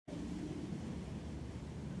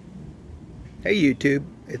Hey YouTube,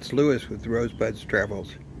 it's Lewis with Rosebuds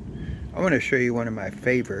Travels. I want to show you one of my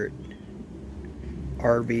favorite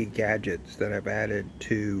RV gadgets that I've added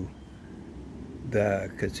to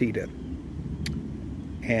the casita.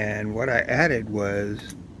 And what I added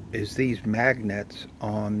is these magnets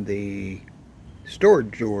on the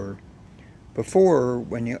storage door. Before,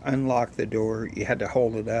 when you unlock the door, you had to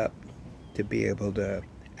hold it up to be able to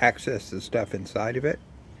access the stuff inside of it.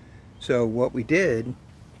 So what we did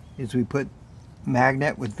is we put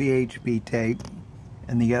magnet with VHB tape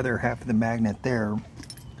and the other half of the magnet there.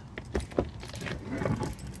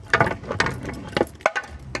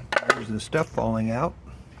 There's the stuff falling out,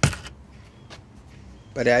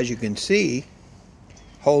 but as you can see,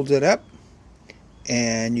 holds it up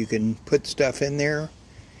and you can put stuff in there,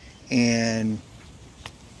 and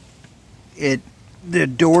the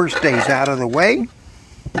door stays out of the way.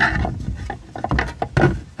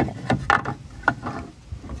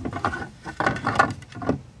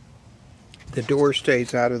 The door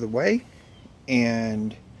stays out of the way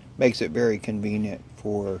and makes it very convenient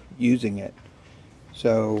for using it.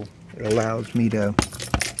 So it allows me to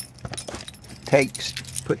take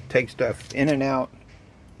stuff in and out,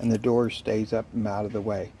 and the door stays up and out of the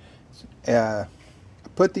way. I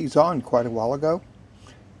put these on quite a while ago,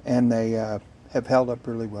 and they have held up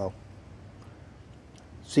really well.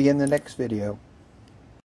 See you in the next video.